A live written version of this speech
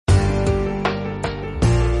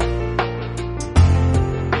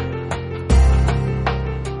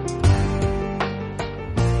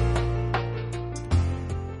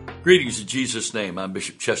Greetings in Jesus' name. I'm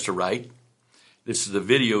Bishop Chester Wright. This is the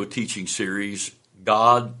video teaching series,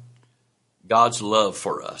 God's Love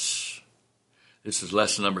for Us. This is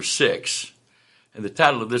lesson number 6. And the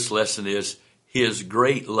title of this lesson is His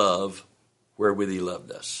Great Love Wherewith He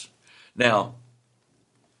Loved Us. Now,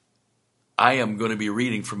 I am going to be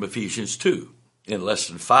reading from Ephesians 2. In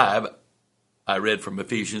lesson 5, I read from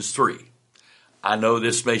Ephesians 3. I know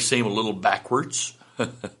this may seem a little backwards,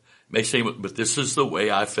 but this is the way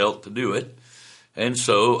I felt to do it. And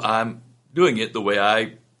so I'm doing it the way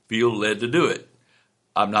I feel led to do it.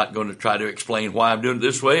 I'm not going to try to explain why I'm doing it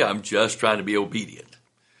this way. I'm just trying to be obedient.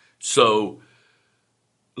 So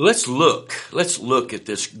let's look at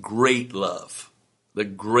this great love, the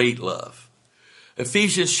great love.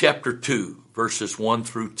 Ephesians chapter 2, verses 1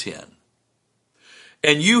 through 10.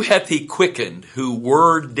 And you hath he quickened who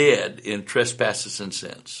were dead in trespasses and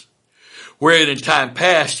sins, wherein in time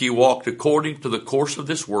past ye walked according to the course of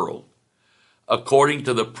this world, according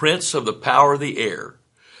to the prince of the power of the air,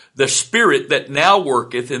 the spirit that now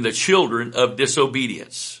worketh in the children of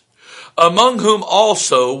disobedience, among whom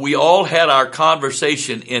also we all had our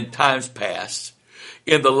conversation in times past,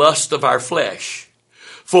 in the lust of our flesh,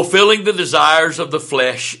 fulfilling the desires of the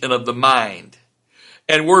flesh and of the mind,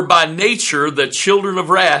 and were by nature the children of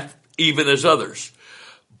wrath, even as others.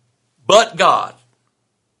 But God.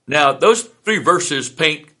 Now, those 3 verses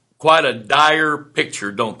paint quite a dire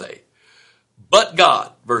picture, don't they? But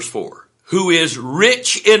God, verse 4, who is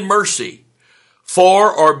rich in mercy,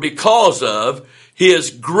 for or because of his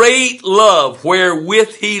great love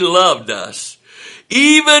wherewith he loved us,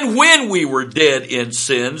 even when we were dead in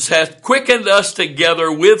sins, hath quickened us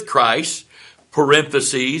together with Christ,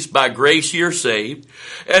 parentheses, by grace ye are saved,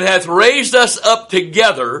 and hath raised us up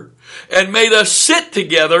together and made us sit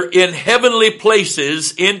together in heavenly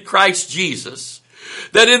places in Christ Jesus,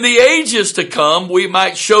 that in the ages to come we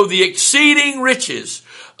might show the exceeding riches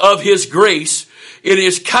of his grace in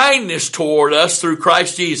his kindness toward us through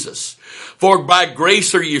Christ Jesus. For by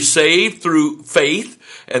grace are you saved through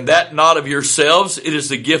faith, and that not of yourselves, it is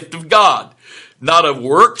the gift of God, not of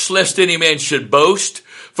works, lest any man should boast.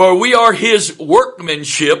 For we are his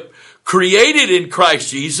workmanship, created in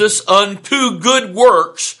Christ Jesus unto good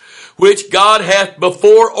works, which God hath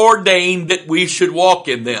before ordained that we should walk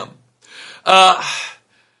in them.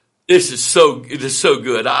 This is so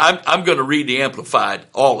good. I'm going to read the Amplified,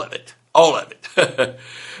 all of it.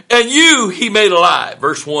 And you he made alive,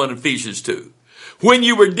 verse 1, Ephesians 2, when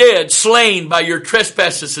you were dead, slain by your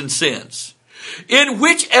trespasses and sins, in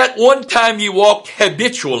which at one time you walked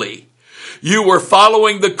habitually. You were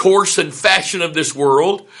following the course and fashion of this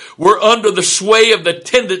world, were under the sway of the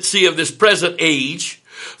tendency of this present age,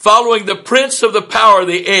 following the prince of the power of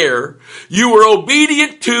the air. You were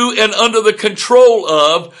obedient to and under the control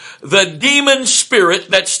of the demon spirit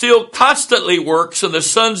that still constantly works in the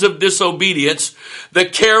sons of disobedience, the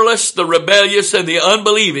careless, the rebellious, and the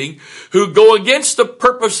unbelieving, who go against the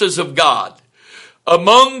purposes of God.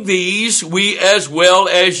 Among these we as well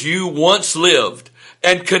as you once lived,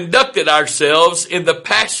 and conducted ourselves in the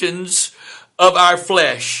passions of our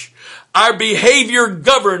flesh, our behavior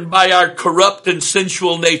governed by our corrupt and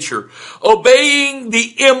sensual nature, obeying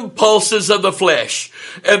the impulses of the flesh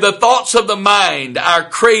and the thoughts of the mind, our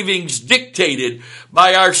cravings dictated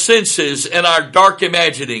by our senses and our dark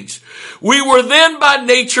imaginings. We were then by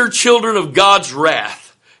nature children of God's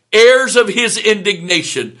wrath, heirs of his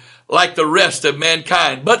indignation, like the rest of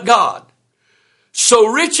mankind. But God, so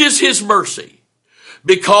rich is his mercy,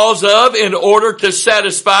 because of, in order to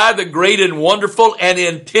satisfy the great and wonderful and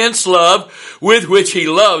intense love with which he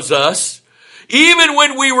loves us, even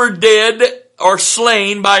when we were dead or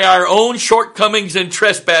slain by our own shortcomings and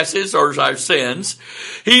trespasses, or our sins,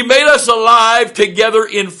 he made us alive together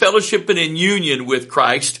in fellowship and in union with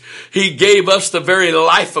Christ. He gave us the very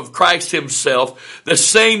life of Christ himself, the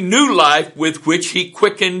same new life with which he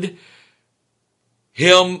quickened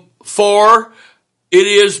him. For it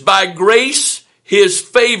is by grace, his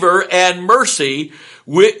favor and mercy,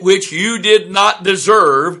 which you did not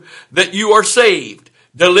deserve, that you are saved,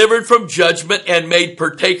 delivered from judgment, and made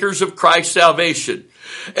partakers of Christ's salvation.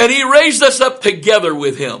 And he raised us up together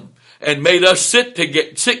with him, and made us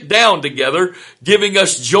sit down together, giving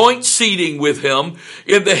us joint seating with him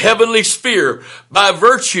in the heavenly sphere, by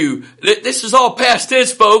virtue. This is all past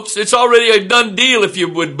tense, folks. It's already a done deal, if you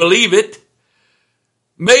would believe it.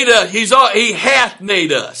 He hath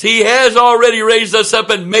made us. He has already raised us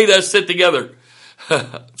up and made us sit together.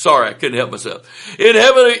 Sorry, I couldn't help myself. In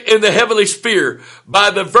the heavenly sphere,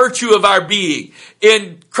 by the virtue of our being,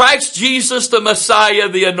 in Christ Jesus, the Messiah,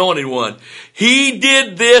 the Anointed One. He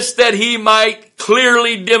did this that he might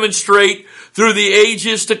clearly demonstrate through the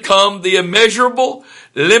ages to come, the immeasurable,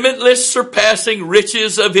 limitless, surpassing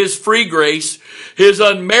riches of his free grace, his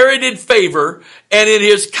unmerited favor, and in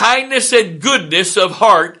his kindness and goodness of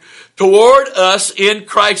heart toward us in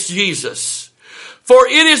Christ Jesus. For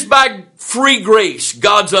it is by free grace,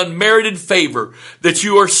 God's unmerited favor, that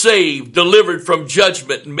you are saved, delivered from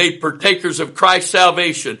judgment, and made partakers of Christ's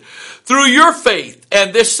salvation through your faith.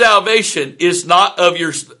 And this salvation is not of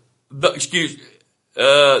your, through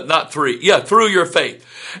your faith.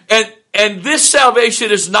 And this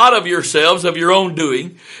salvation is not of yourselves, of your own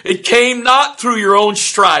doing. It came not through your own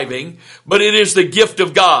striving, but it is the gift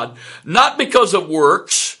of God, not because of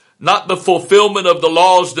works, not the fulfillment of the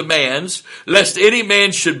law's demands, lest any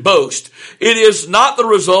man should boast. It is not the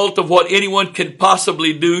result of what anyone can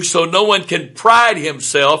possibly do, so no one can pride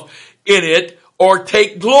himself in it or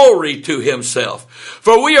take glory to himself.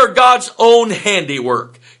 For we are God's own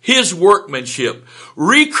handiwork, his workmanship,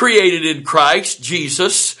 recreated in Christ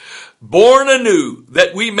Jesus, born anew,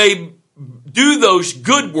 that we may do those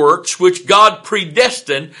good works which God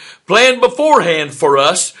predestined, planned beforehand for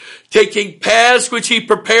us, taking paths which he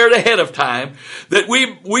prepared ahead of time, that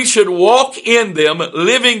we should walk in them,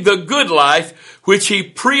 living the good life which he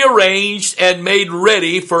prearranged and made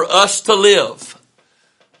ready for us to live.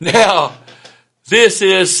 Now, this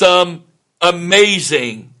is some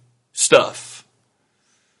amazing stuff.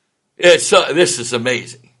 This is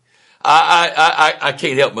amazing. I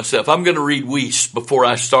can't help myself. I'm going to read Weiss before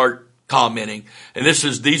I start commenting. And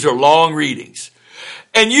these are long readings.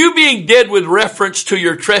 And you being dead with reference to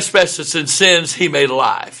your trespasses and sins, he made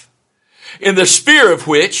alive. In the sphere of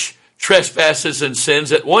which, trespasses and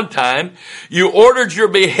sins, at one time, you ordered your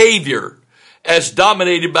behavior as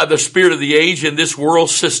dominated by the spirit of the age in this world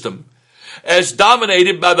system, as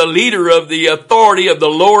dominated by the leader of the authority of the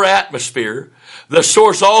lower atmosphere, the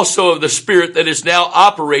source also of the spirit that is now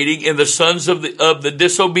operating in the sons of the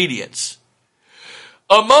disobedience,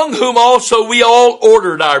 among whom also we all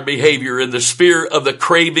ordered our behavior in the sphere of the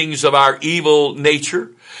cravings of our evil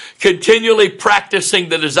nature, continually practicing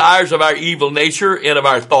the desires of our evil nature and of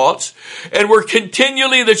our thoughts, and were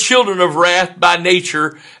continually the children of wrath by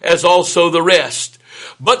nature, as also the rest.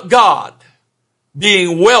 But God,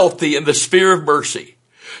 being wealthy in the sphere of mercy,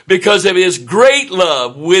 because of his great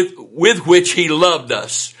love with which he loved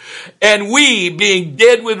us, and we, being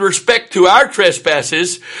dead with respect to our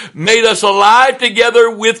trespasses, made us alive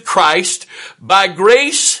together with Christ. By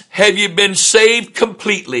grace have you been saved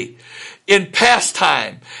completely in past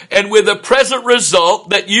time, and with the present result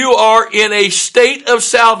that you are in a state of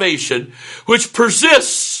salvation which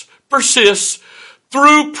persists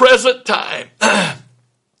through present time,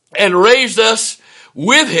 and raised us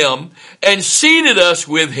with him and seated us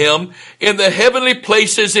with him in the heavenly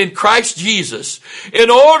places in Christ Jesus, in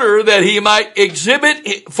order that he might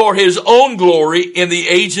exhibit for his own glory in the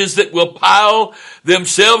ages that will pile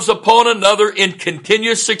themselves upon another in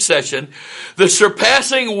continuous succession, the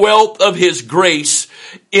surpassing wealth of his grace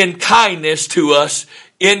in kindness to us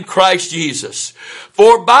in Christ Jesus.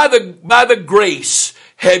 For by the grace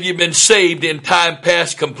have you been saved in time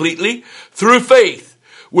past completely through faith,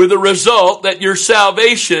 with the result that your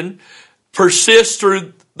salvation persists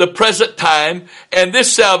through the present time, and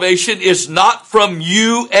this salvation is not from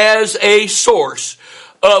you as a source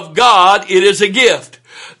of God. It is a gift,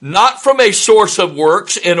 not from a source of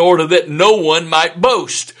works, in order that no one might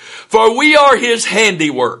boast. For we are his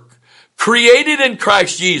handiwork, created in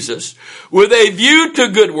Christ Jesus, with a view to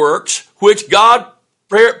good works, which God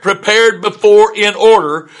prepared before in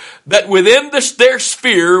order that within their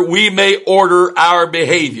sphere we may order our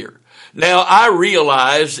behavior. Now, I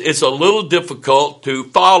realize it's a little difficult to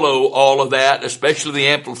follow all of that, especially the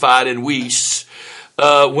Amplified and Weiss,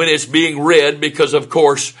 when it's being read, because, of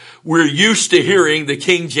course, we're used to hearing the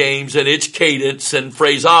King James and its cadence and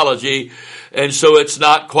phraseology, and so it's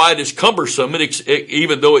not quite as cumbersome,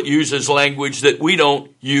 even though it uses language that we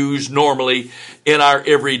don't use normally in our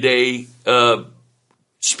everyday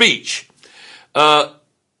speech. But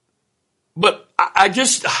I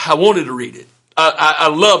wanted to read it. I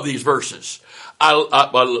love these verses. I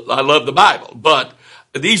love the Bible, but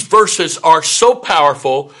these verses are so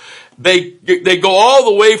powerful. They go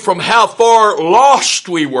all the way from how far lost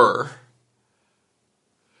we were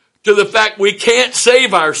to the fact we can't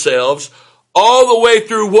save ourselves, all the way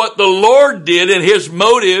through what the Lord did and his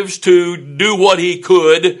motives to do what he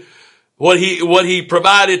could, what he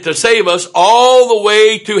provided to save us, all the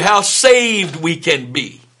way to how saved we can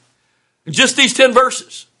be. Just these 10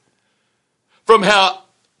 verses. From how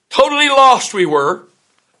totally lost we were,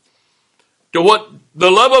 to what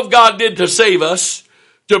the love of God did to save us,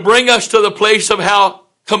 to bring us to the place of how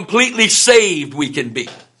completely saved we can be.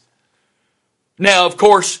 Now, of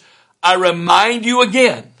course, I remind you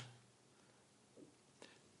again,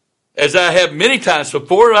 as I have many times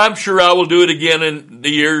before, I'm sure I will do it again in the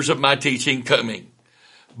years of my teaching coming.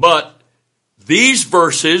 But these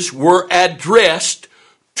verses were addressed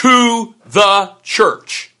to the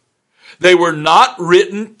church. They were not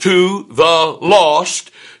written to the lost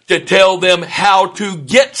to tell them how to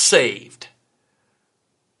get saved.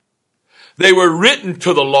 They were written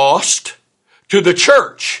to the lost, to the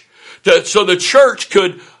church, so the church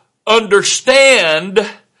could understand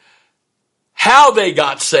how they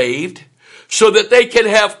got saved, so that they can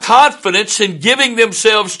have confidence in giving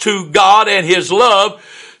themselves to God and His love,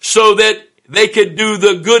 so that they could do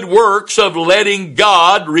the good works of letting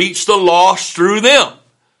God reach the lost through them.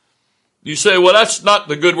 You say, well, that's not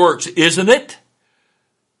the good works, isn't it?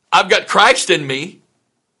 I've got Christ in me,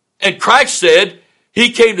 and Christ said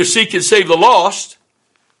He came to seek and save the lost.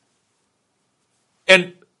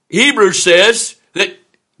 And Hebrews says that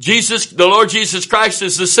the Lord Jesus Christ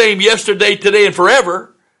is the same yesterday, today, and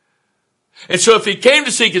forever. And so if He came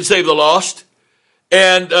to seek and save the lost,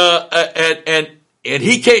 and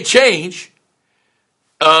He can't change,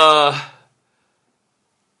 how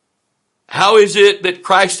is it that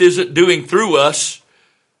Christ isn't doing through us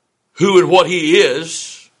who and what He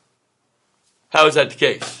is? How is that the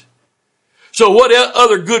case? So what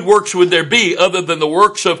other good works would there be other than the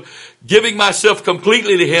works of giving myself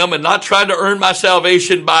completely to Him and not trying to earn my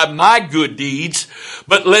salvation by my good deeds,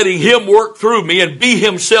 but letting Him work through me and be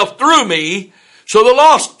Himself through me so the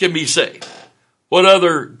lost can be saved? What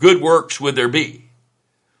other good works would there be?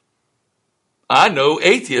 I know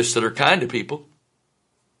atheists that are kind to people.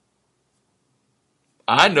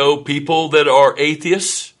 I know people that are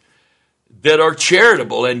atheists that are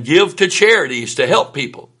charitable and give to charities to help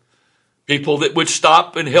people. People that would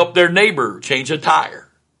stop and help their neighbor change a tire.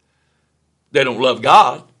 They don't love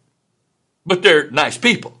God, but they're nice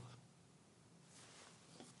people.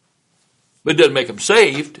 But it doesn't make them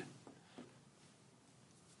saved.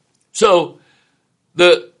 So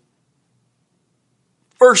the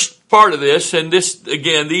first part of this, and this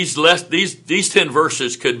again, these 10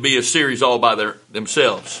 verses could be a series all by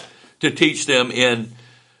themselves to teach them in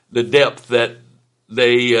the depth that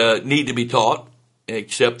they need to be taught,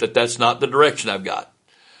 except that that's not the direction I've got.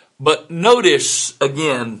 But notice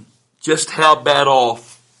again just how bad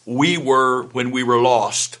off we were when we were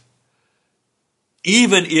lost,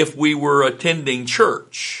 even if we were attending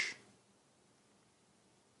church.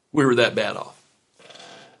 We were that bad off.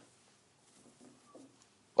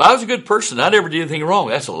 Well, I was a good person. I never did anything wrong.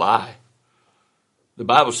 That's a lie. The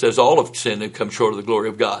Bible says all have sinned and come short of the glory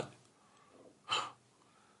of God.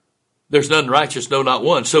 There's none righteous, no, not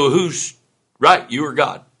one. So who's right, you or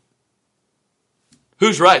God?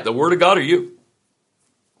 Who's right, the Word of God or you?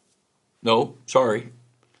 No, sorry.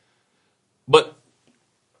 But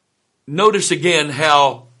notice again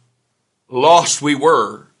how lost we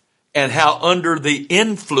were and how under the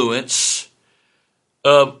influence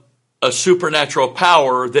of a supernatural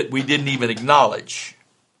power that we didn't even acknowledge.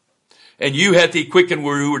 And you hath He quickened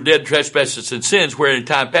who were dead trespasses and sins, where in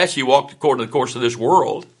time past ye walked according to the course of this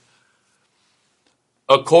world,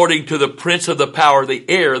 according to the prince of the power of the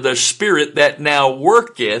air, the spirit that now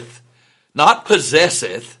worketh, not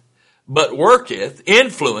possesseth, but worketh,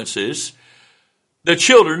 influences the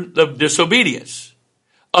children of disobedience,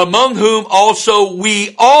 among whom also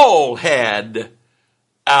we all had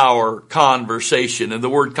our conversation. And the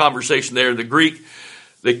word conversation there in the Greek,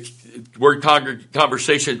 the word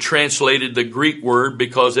conversation translated the Greek word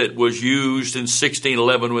because it was used in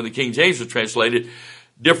 1611 when the King James was translated.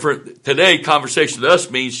 Different today, conversation to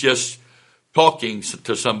us means just talking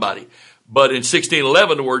to somebody. But in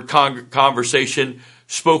 1611, the word conversation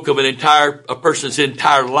spoke of a person's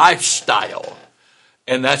entire lifestyle.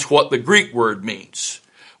 And that's what the Greek word means.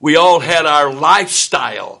 We all had our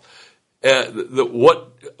lifestyle,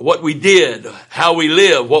 what we did, how we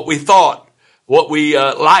lived, what we thought, what we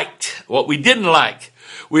liked, what we didn't like.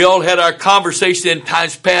 We all had our conversation in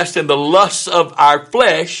times past in the lusts of our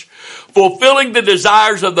flesh, fulfilling the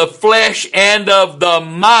desires of the flesh and of the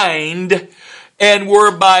mind, and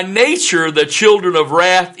were by nature the children of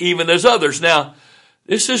wrath, even as others. Now,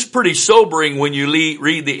 this is pretty sobering when you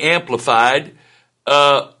read the Amplified.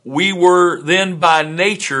 We were then by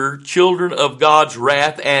nature children of God's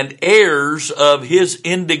wrath and heirs of His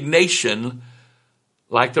indignation,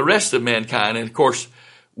 like the rest of mankind. And of course,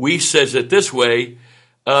 we says it this way,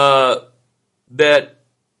 that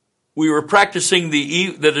we were practicing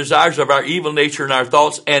the desires of our evil nature and our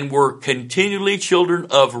thoughts, and were continually children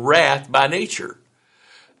of wrath by nature.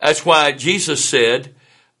 That's why Jesus said,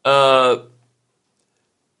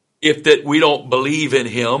 if that we don't believe in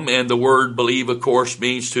him, and the word believe, of course,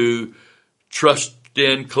 means to trust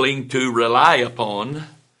in, cling to, rely upon,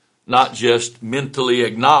 not just mentally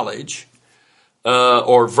acknowledge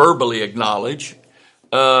or verbally acknowledge,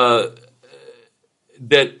 that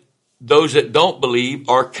those that don't believe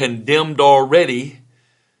are condemned already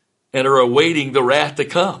and are awaiting the wrath to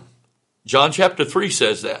come. John chapter 3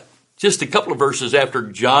 says that. Just a couple of verses after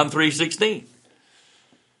John 3:16.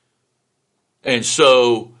 And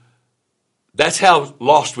so that's how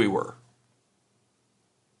lost we were.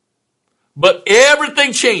 But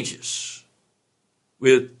everything changes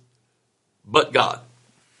with but God.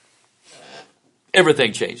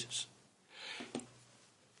 Everything changes.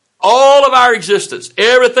 All of our existence,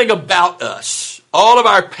 everything about us, all of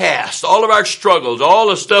our past, all of our struggles, all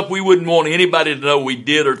the stuff we wouldn't want anybody to know we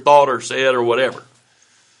did or thought or said or whatever,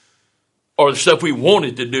 or the stuff we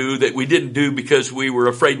wanted to do that we didn't do because we were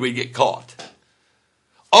afraid we'd get caught.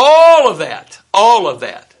 All of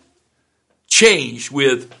that changed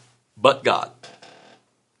with but God.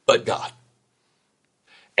 But God.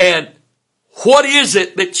 And what is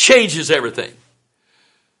it that changes everything?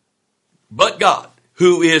 But God,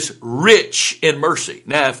 who is rich in mercy.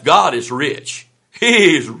 Now, if God is rich,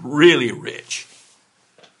 he is really rich.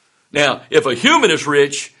 Now, if a human is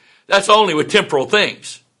rich, that's only with temporal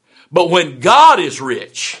things. But when God is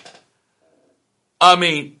rich, I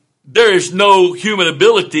mean, there is no human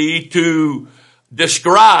ability to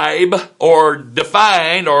describe or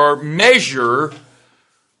define or measure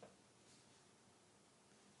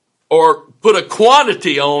or put a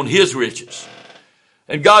quantity on his riches.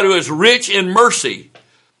 And God, who is rich in mercy,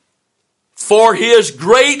 for his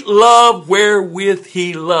great love wherewith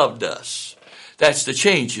he loved us. That's the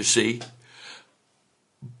change, you see.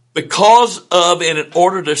 Because of and in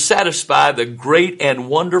order to satisfy the great and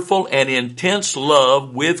wonderful and intense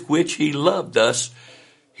love with which he loved us,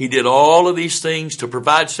 he did all of these things to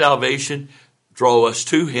provide salvation, draw us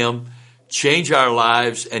to him, change our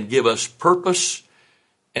lives, and give us purpose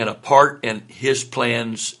and a part in his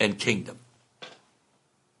plans and kingdom.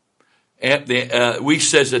 And we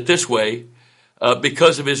says it this way,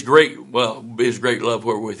 because of his great love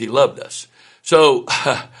wherewith he loved us. So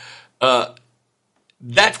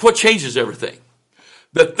that's what changes everything.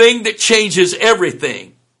 The thing that changes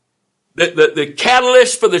everything, the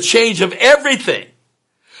catalyst for the change of everything,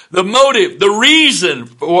 the motive, the reason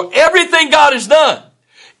for everything God has done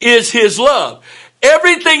is his love.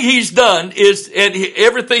 Everything he's done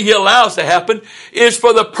everything he allows to happen is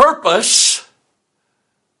for the purpose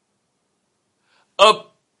of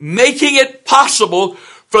making it possible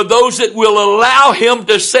for those that will allow him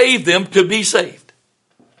to save them to be saved.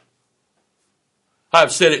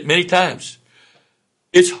 I've said it many times.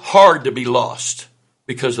 It's hard to be lost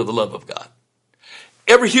because of the love of God.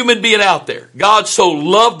 Every human being out there, God so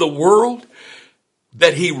loved the world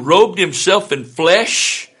that he robed himself in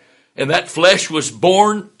flesh, and that flesh was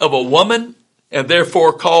born of a woman and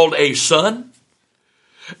therefore called a son.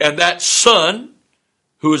 And that son,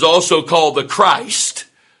 who is also called the Christ,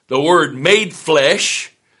 the word made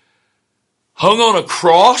flesh, hung on a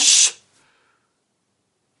cross.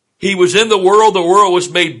 He was in the world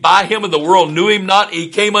was made by him, and the world knew him not. He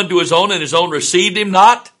came unto his own, and his own received him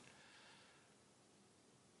not.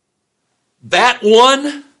 That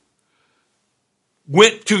one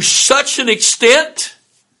went to such an extent,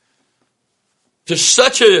 to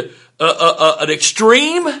such an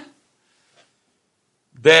extreme,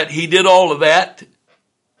 that he did all of that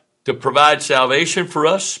to provide salvation for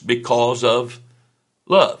us because of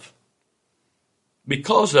love.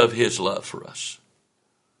 Because of his love for us.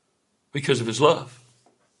 Because of his love.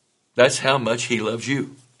 That's how much he loves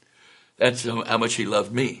you. That's how much he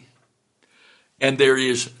loved me. And there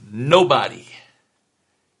is nobody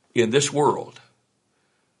in this world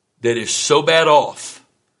that is so bad off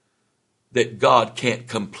that God can't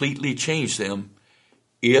completely change them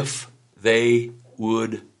if they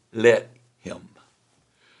would let him.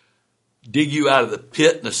 Dig you out of the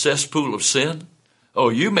pit and the cesspool of sin? Oh,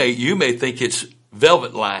 you may think it's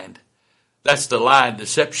velvet lined. That's the lie and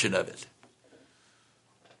deception of it.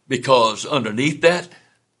 Because underneath that,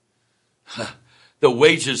 the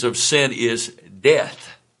wages of sin is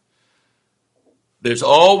death. There's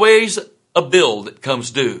always a bill that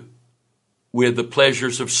comes due with the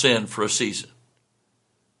pleasures of sin for a season.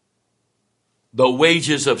 The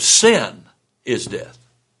wages of sin is death.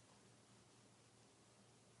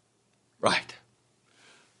 Right.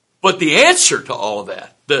 But the answer to all of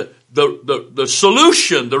that, the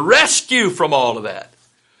solution, the rescue from all of that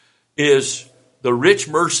is the rich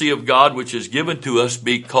mercy of God, which is given to us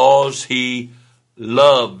because he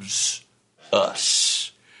loves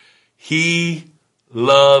us. He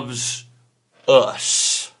loves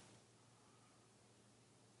us.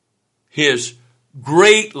 His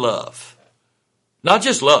great love. Not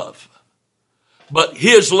just love, but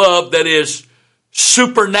his love that is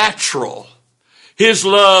supernatural. His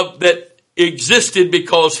love that existed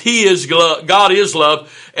because he is God is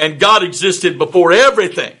love, and God existed before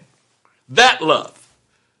everything. That love.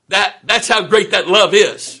 That's how great that love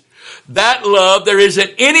is. That love, there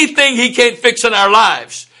isn't anything he can't fix in our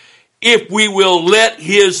lives if we will let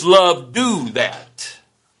his love do that.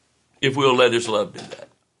 If we'll let his love do that.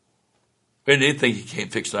 There isn't anything he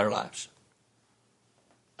can't fix in our lives.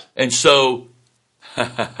 And so,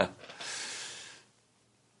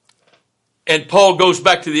 and Paul goes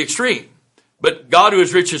back to the extreme. But God, who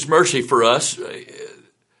is rich in mercy for us, who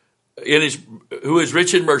is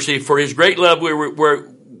rich in mercy, for his great love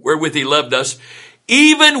wherewith he loved us,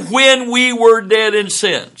 even when we were dead in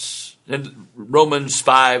sins. And Romans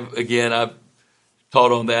 5, again, I've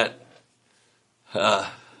taught on that.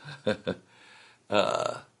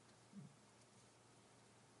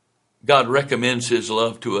 God recommends his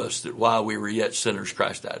love to us that while we were yet sinners,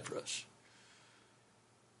 Christ died for us.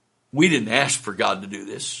 We didn't ask for God to do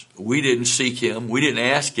this. We didn't seek him. We didn't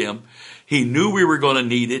ask him. He knew we were going to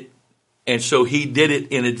need it. And so he did it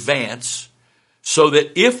in advance so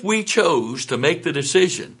that if we chose to make the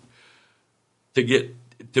decision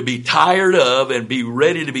to be tired of and be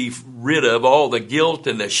ready to be rid of all the guilt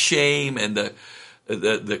and the shame and the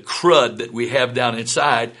crud that we have down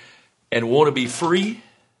inside and want to be free,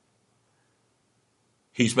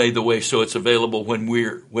 he's made the way so it's available when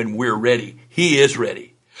we're ready. He is ready.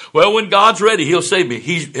 Well, when God's ready, he'll save me.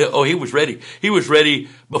 He was ready. He was ready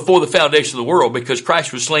before the foundation of the world because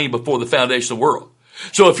Christ was slain before the foundation of the world.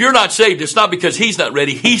 So if you're not saved, it's not because he's not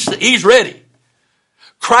ready. He's ready.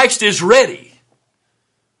 Christ is ready.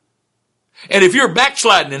 And if you're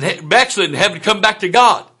backsliding and having to come back to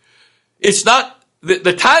God, it's not,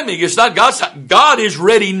 the timing is not God's time. God is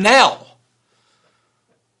ready now.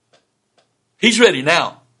 He's ready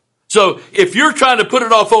now. So if you're trying to put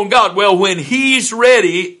it off on God, well, when he's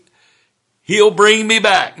ready, he'll bring me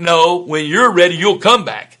back. No, when you're ready, you'll come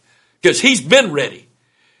back because he's been ready.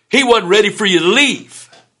 He wasn't ready for you to leave.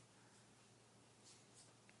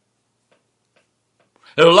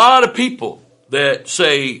 There are a lot of people that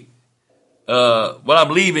say, well,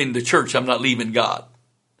 I'm leaving the church. I'm not leaving God.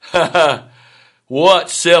 What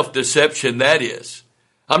self-deception that is.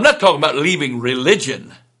 I'm not talking about leaving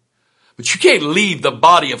religion. But you can't leave the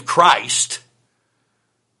body of Christ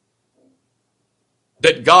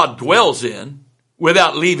that God dwells in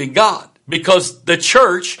without leaving God, because the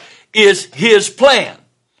church is his plan.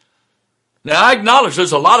 Now, I acknowledge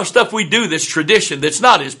there's a lot of stuff we do that's tradition that's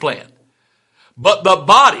not his plan. But the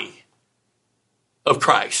body of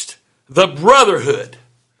Christ, the brotherhood,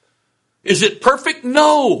 is it perfect?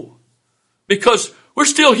 No, because we're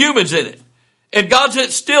still humans in it. And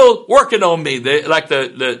God's still working on me, like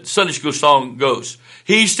the Sunday school song goes.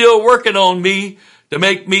 He's still working on me to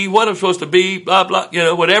make me what I'm supposed to be, blah, blah,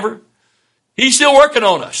 whatever. He's still working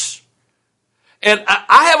on us. And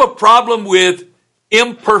I have a problem with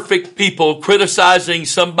imperfect people criticizing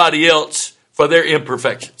somebody else for their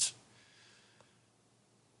imperfections.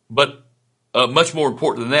 But much more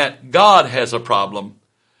important than that, God has a problem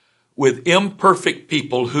with imperfect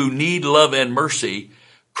people who need love and mercy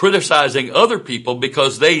criticizing other people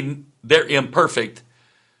because they're imperfect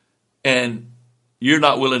and you're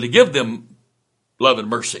not willing to give them love and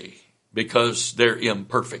mercy because they're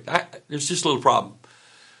imperfect. There's just a little problem.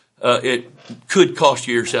 It could cost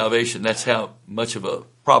you your salvation. That's how much of a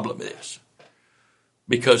problem it is.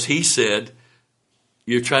 Because he said,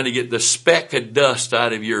 you're trying to get the speck of dust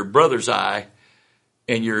out of your brother's eye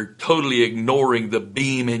and you're totally ignoring the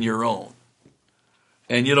beam in your own.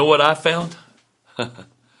 And you know what I found?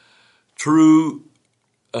 True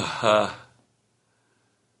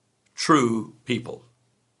people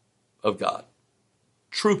of God.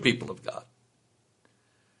 True people of God.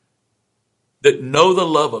 That know the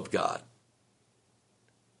love of God.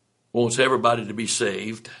 Wants everybody to be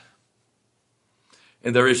saved.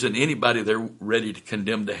 And there isn't anybody there ready to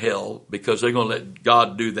condemn to hell because they're going to let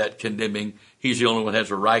God do that condemning. He's the only one that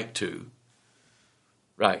has a right to.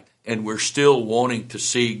 Right. And we're still wanting to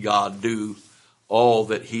see God do all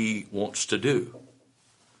that he wants to do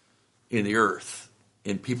in the earth,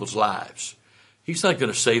 in people's lives. He's not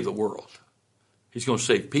going to save the world. He's going to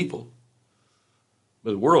save people.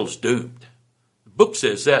 But the world's doomed. The book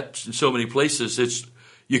says that in so many places.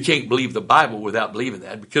 You can't believe the Bible without believing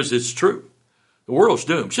that because it's true. The world's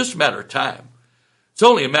doomed. It's just a matter of time. It's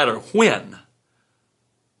only a matter of when.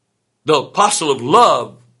 The apostle of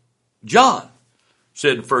love, John,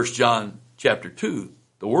 said in 1 John chapter 2,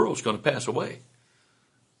 the world's going to pass away.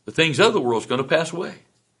 The things of the world's going to pass away.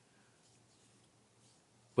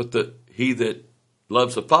 But he that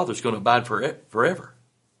loves the Father is going to abide forever.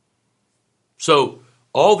 So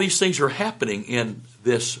all these things are happening in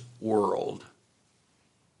this world.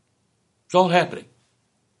 It's all happening.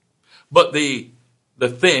 But the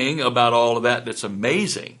thing about all of that that's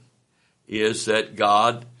amazing is that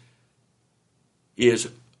God is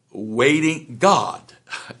waiting. God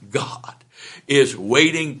is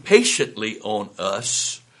waiting patiently on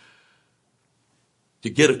us to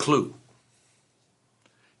get a clue.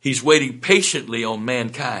 He's waiting patiently on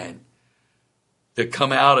mankind to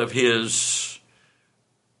come out of his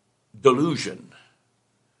delusion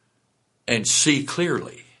and see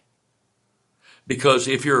clearly. Because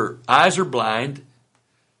if your eyes are blind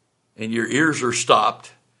and your ears are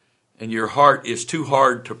stopped and your heart is too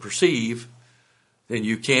hard to perceive, then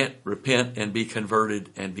you can't repent and be converted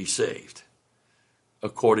and be saved,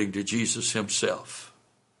 according to Jesus himself.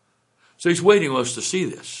 So he's waiting on us to see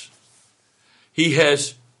this. He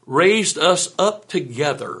has raised us up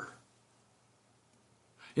together.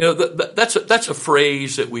 You know, that's a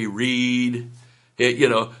phrase that we read. You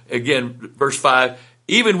know, again, verse 5,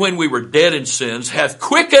 even when we were dead in sins, hath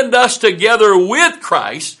quickened us together with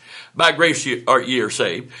Christ. By grace ye are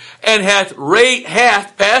saved. And hath,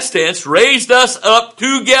 past tense, raised us up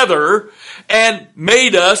together and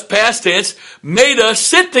made us, past tense, made us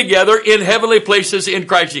sit together in heavenly places in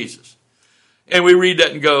Christ Jesus. And we read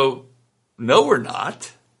that and go, no, we're not.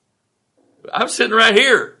 I'm sitting right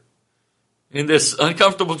here in this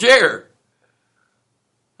uncomfortable chair.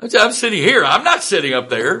 I'm sitting here. I'm not sitting up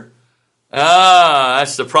there.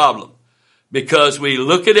 That's the problem. Because we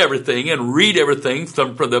look at everything and read everything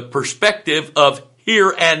from the perspective of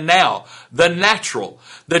here and now. The natural,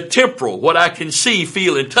 the temporal, what I can see,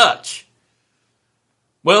 feel, and touch.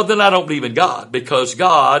 Well, then I don't believe in God, because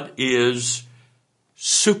God is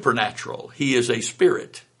supernatural. He is a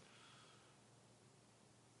spirit.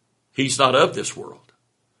 He's not of this world.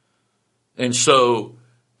 And so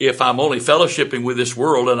if I'm only fellowshipping with this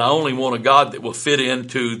world and I only want a God that will fit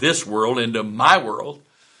into this world, into my world,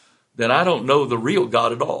 then I don't know the real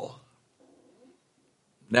God at all.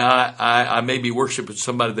 Now, I may be worshiping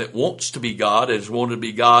somebody that wants to be God, has wanted to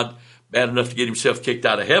be God bad enough to get himself kicked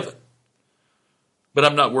out of heaven. But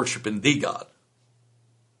I'm not worshiping the God.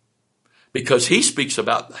 Because he speaks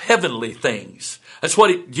about heavenly things. That's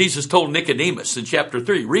what Jesus told Nicodemus in chapter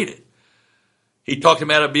 3. Read it. He talked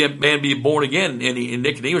about a man being born again, and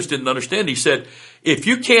Nicodemus didn't understand. He said, if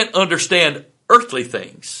you can't understand earthly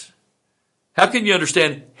things, how can you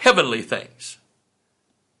understand heavenly things?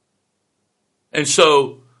 And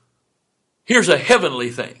so, here's a heavenly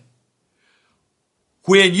thing.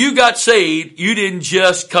 When you got saved, you didn't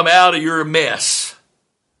just come out of your mess.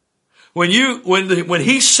 When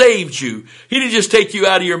he saved you, he didn't just take you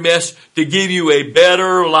out of your mess to give you a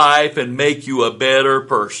better life and make you a better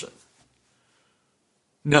person.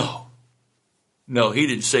 No, he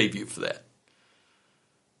didn't save you for that.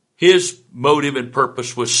 His motive and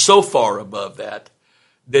purpose was so far above that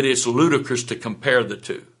it's ludicrous to compare the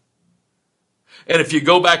two. And if you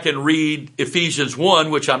go back and read Ephesians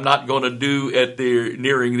 1, which I'm not going to do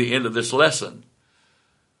nearing the end of this lesson,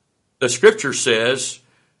 the scripture says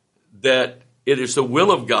that it is the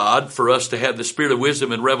will of God for us to have the spirit of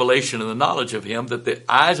wisdom and revelation and the knowledge of him, that the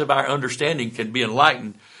eyes of our understanding can be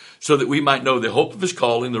enlightened, so that we might know the hope of his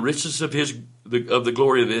calling, the riches of the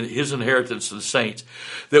glory of his inheritance to the saints,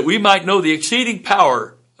 that we might know the exceeding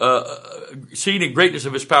greatness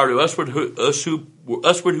of his power to us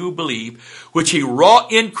who believe, which he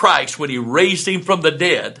wrought in Christ when he raised him from the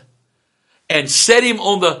dead and set him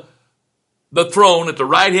on the throne at the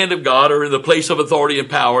right hand of God, or in the place of authority and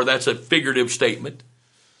power. That's a figurative statement.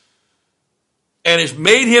 And has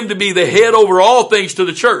made him to be the head over all things to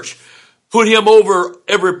the church. Put him over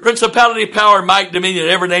every principality, power, might, dominion,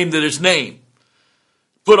 and every name that is named.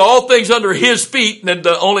 Put all things under his feet, and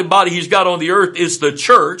the only body he's got on the earth is the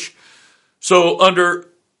church. So under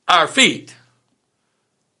our feet.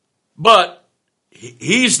 But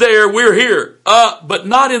he's there, we're here. But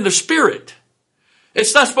not in the spirit.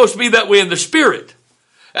 It's not supposed to be that way in the spirit.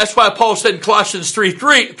 That's why Paul said in Colossians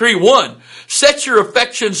 3:1, set your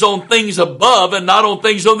affections on things above and not on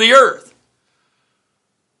things on the earth.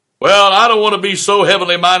 Well, I don't want to be so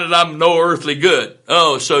heavenly minded I'm no earthly good.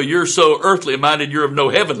 Oh, so you're so earthly minded you're of no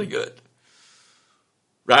heavenly good.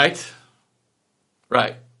 Right?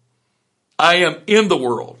 Right. I am in the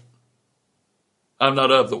world. I'm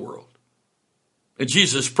not of the world. And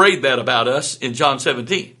Jesus prayed that about us in John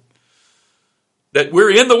 17. That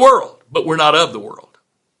we're in the world, but we're not of the world.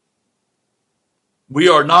 We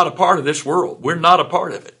are not a part of this world. We're not a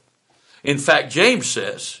part of it. In fact, James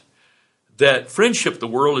says that friendship with the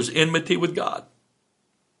world is enmity with God.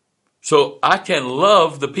 So I can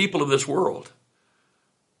love the people of this world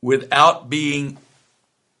without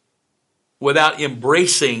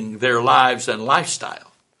embracing their lives and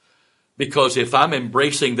lifestyle. Because if I'm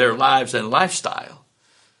embracing their lives and lifestyle,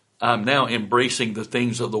 I'm now embracing the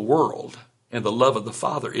things of the world, and the love of the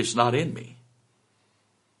Father is not in me.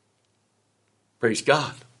 Praise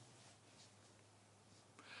God.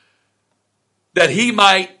 That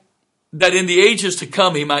in the ages to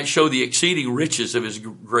come, he might show the exceeding riches of his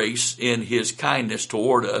grace in his kindness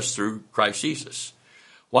toward us through Christ Jesus.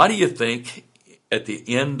 Why do you think at the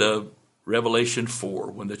end of Revelation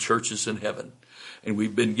 4, when the church is in heaven, and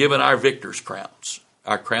we've been given our victor's crowns,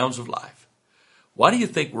 our crowns of life, why do you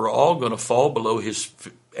think we're all going to fall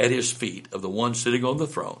at his feet of the one sitting on the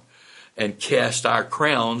throne and cast our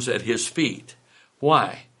crowns at his feet?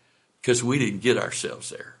 Why? Because we didn't get ourselves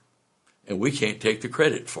there, and we can't take the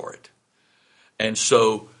credit for it. And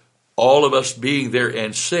so all of us being there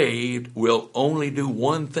and saved will only do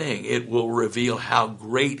one thing. It will reveal how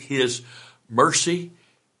great his mercy,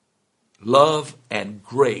 love, and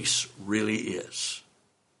grace really is.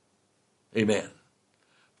 Amen.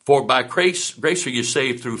 For by grace are you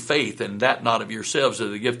saved through faith, and that not of yourselves, as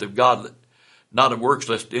the gift of God, not of works,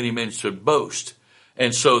 lest any man should boast.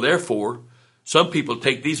 And so therefore, some people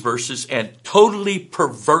take these verses and totally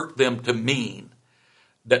pervert them to mean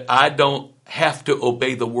that I don't have to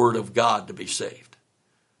obey the word of God to be saved.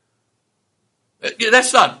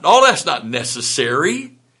 That's not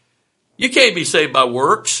necessary. You can't be saved by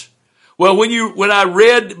works. Well, when I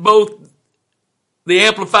read both the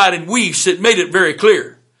Amplified and Weiss, it made it very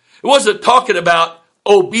clear. It wasn't talking about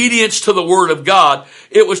obedience to the word of God.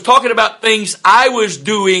 It was talking about things I was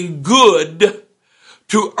doing good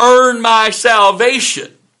to earn my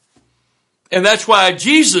salvation. And that's why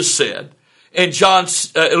Jesus said in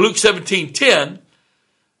Luke 17:10,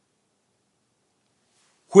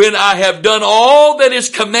 when I have done all that is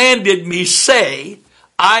commanded me, say,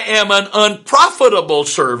 I am an unprofitable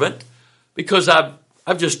servant, because I've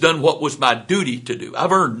just done what was my duty to do.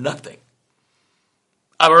 I've earned nothing.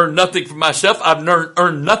 I've earned nothing for myself. I've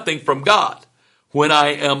earned nothing from God when I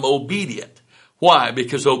am obedient. Why?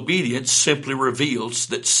 Because obedience simply reveals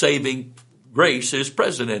that saving grace is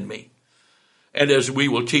present in me. And as we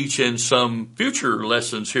will teach in some future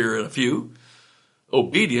lessons here in a few,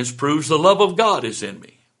 obedience proves the love of God is in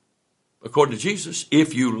me. According to Jesus,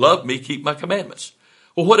 if you love me, keep my commandments.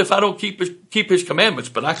 Well, what if I don't keep his commandments,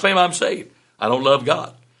 but I claim I'm saved? I don't love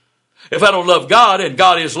God. If I don't love God and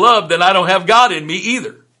God is love, then I don't have God in me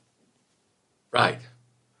either. Right?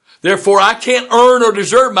 Therefore, I can't earn or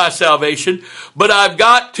deserve my salvation, but I've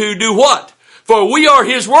got to do what? For we are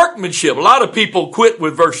his workmanship. A lot of people quit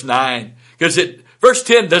with verse 9 because verse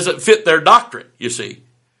 10 doesn't fit their doctrine, you see.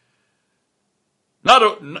 Not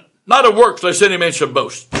of works, lest any man should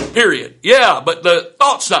boast. Period. Yeah, but the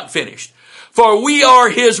thought's not finished. For we are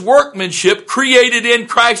his workmanship, created in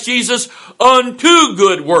Christ Jesus unto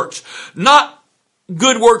good works. Not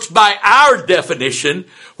good works by our definition,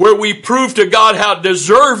 where we prove to God how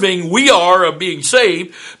deserving we are of being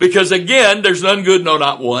saved. Because again, there's none good, no,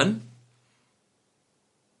 not one.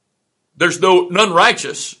 There's none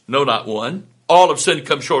righteous, no, not one. All have sinned and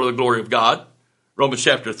come short of the glory of God. Romans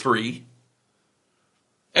chapter 3.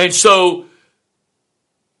 And so,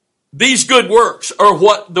 these good works are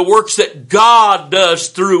the works that God does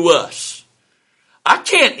through us. I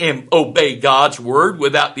can't obey God's word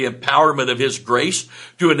without the empowerment of his grace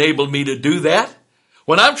to enable me to do that.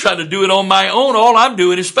 When I'm trying to do it on my own, all I'm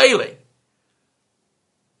doing is failing.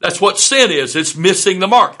 That's what sin is. It's missing the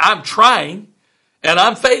mark. I'm trying and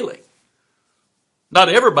I'm failing. Not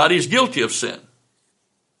everybody is guilty of sin.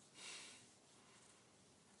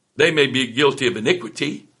 They may be guilty of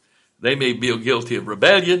iniquity. They may be guilty of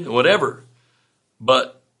rebellion, whatever.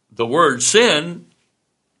 But the word sin,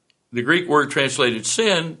 the Greek word translated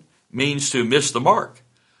sin, means to miss the mark.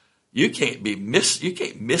 You can't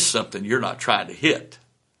miss something you're not trying to hit.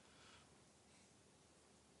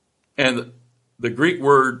 And the Greek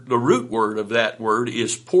word, the root word of that word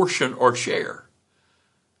is portion or share.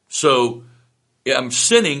 So I'm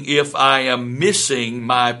sinning if I am missing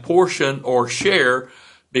my portion or share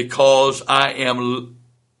because I am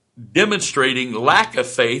demonstrating lack of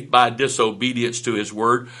faith by disobedience to his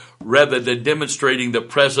word, rather than demonstrating the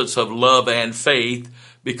presence of love and faith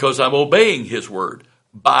because I'm obeying his word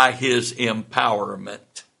by his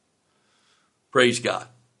empowerment. Praise God.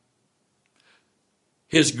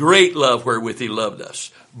 His great love wherewith he loved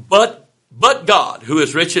us. But God, who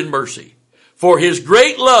is rich in mercy, For his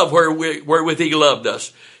great love wherewith he loved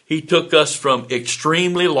us, he took us from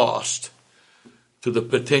extremely lost to the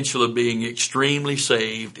potential of being extremely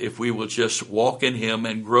saved if we will just walk in him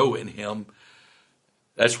and grow in him.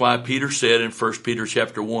 That's why Peter said in 1 Peter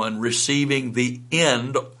chapter 1, receiving the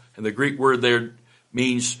end, and the Greek word there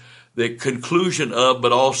means the conclusion of,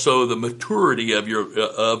 but also the maturity of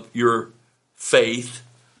your faith,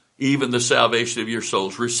 even the salvation of your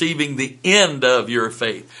souls. Receiving the end of your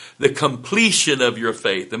faith, the completion of your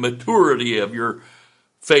faith, the maturity of your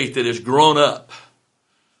faith that has grown up.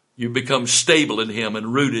 You become stable in him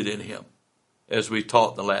and rooted in him, as we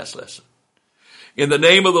taught in the last lesson. In the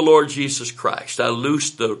name of the Lord Jesus Christ, I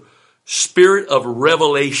loose the spirit of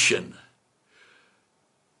revelation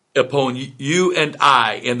upon you and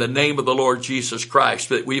I in the name of the Lord Jesus Christ,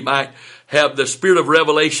 that we might have the spirit of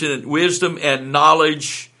revelation and wisdom and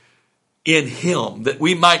knowledge in him, that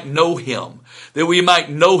we might know him, that we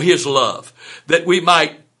might know his love, that we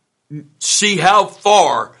might see how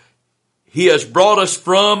far he has brought us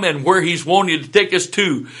from and where he's wanting to take us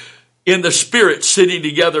to in the spirit, sitting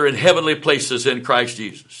together in heavenly places in Christ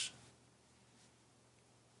Jesus.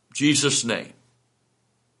 Jesus' name.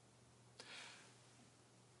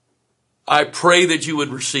 I pray that you would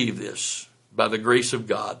receive this by the grace of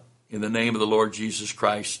God in the name of the Lord Jesus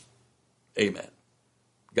Christ. Amen.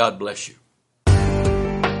 God bless you.